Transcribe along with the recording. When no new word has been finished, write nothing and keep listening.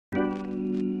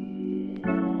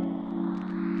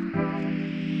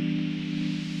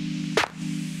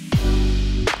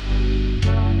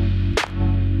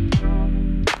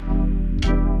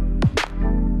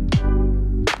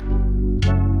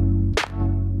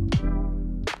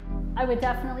I would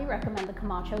definitely recommend the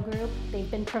Camacho Group.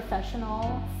 They've been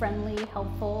professional, friendly,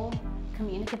 helpful,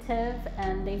 communicative,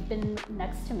 and they've been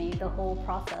next to me the whole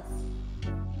process.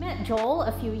 I met Joel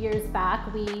a few years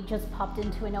back. We just popped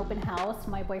into an open house,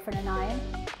 my boyfriend and I.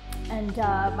 And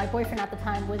my boyfriend at the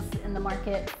time was in the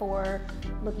market for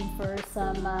looking for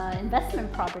some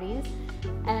investment properties.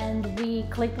 And we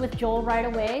clicked with Joel right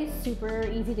away. Super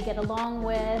easy to get along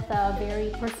with,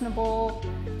 very personable,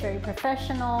 very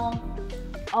professional,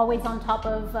 always on top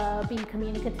of being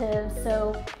communicative.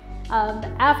 So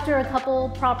after a couple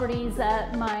properties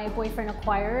that my boyfriend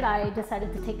acquired, I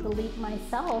decided to take the leap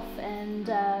myself. And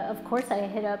of course I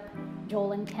hit up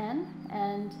Joel and Ken,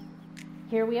 and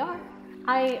here we are.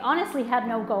 I honestly had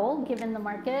no goal given the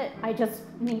market. I just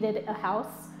needed a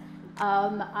house.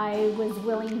 I was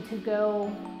willing to go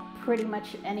pretty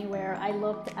much anywhere. I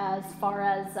looked as far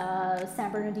as San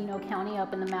Bernardino County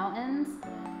up in the mountains.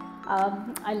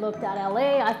 I looked at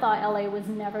LA. I thought LA was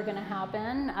never gonna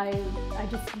happen. I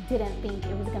just didn't think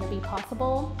it was gonna be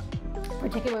possible,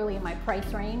 particularly in my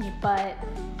price range, but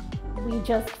we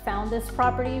just found this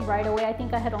property right away. I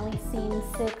think I had only seen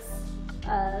 6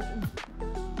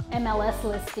 MLS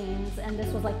listings, and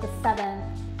this was like the 7th.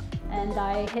 And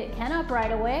I hit Ken up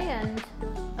right away, and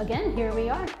again, here we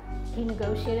are. He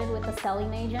negotiated with the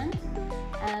selling agent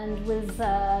and was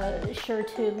sure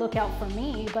to look out for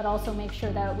me, but also make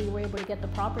sure that we were able to get the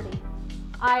property.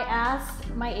 I asked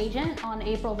my agent on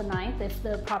April the 9th if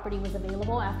the property was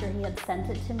available after he had sent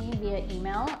it to me via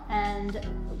email, and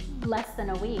less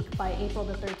than a week, by April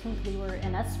the 13th, we were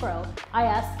in escrow. I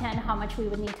asked Ken how much we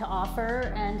would need to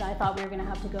offer, and I thought we were gonna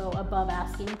have to go above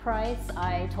asking price.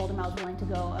 I told him I was willing to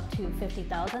go up to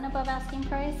 $50,000 above asking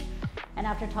price. And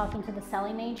after talking to the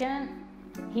selling agent,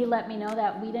 he let me know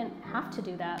that we didn't have to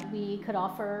do that. We could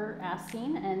offer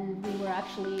asking, and we were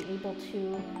actually able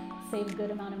to save a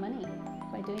good amount of money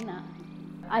by doing that.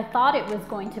 I thought it was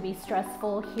going to be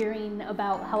stressful hearing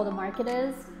about how the market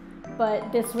is,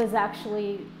 but this was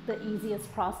actually the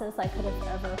easiest process I could have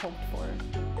ever hoped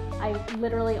for. I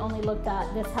literally only looked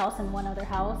at this house and one other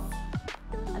house,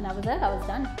 and that was it. I was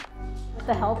done. With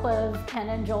the help of Ken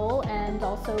and Joel, and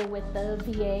also with the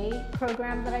VA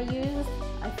program that I used,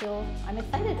 I'm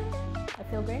excited. I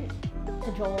feel great.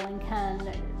 To Joel and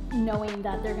Ken, knowing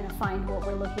that they're gonna find what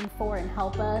we're looking for and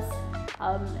help us.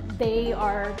 They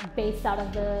are based out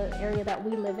of the area that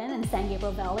we live in San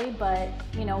Gabriel Valley, but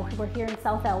you know, we're here in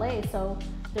South LA, so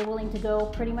they're willing to go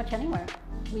pretty much anywhere.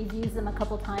 We've used them a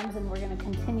couple times, and we're gonna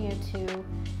continue to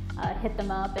hit them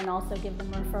up and also give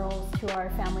them referrals to our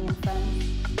family and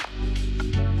friends.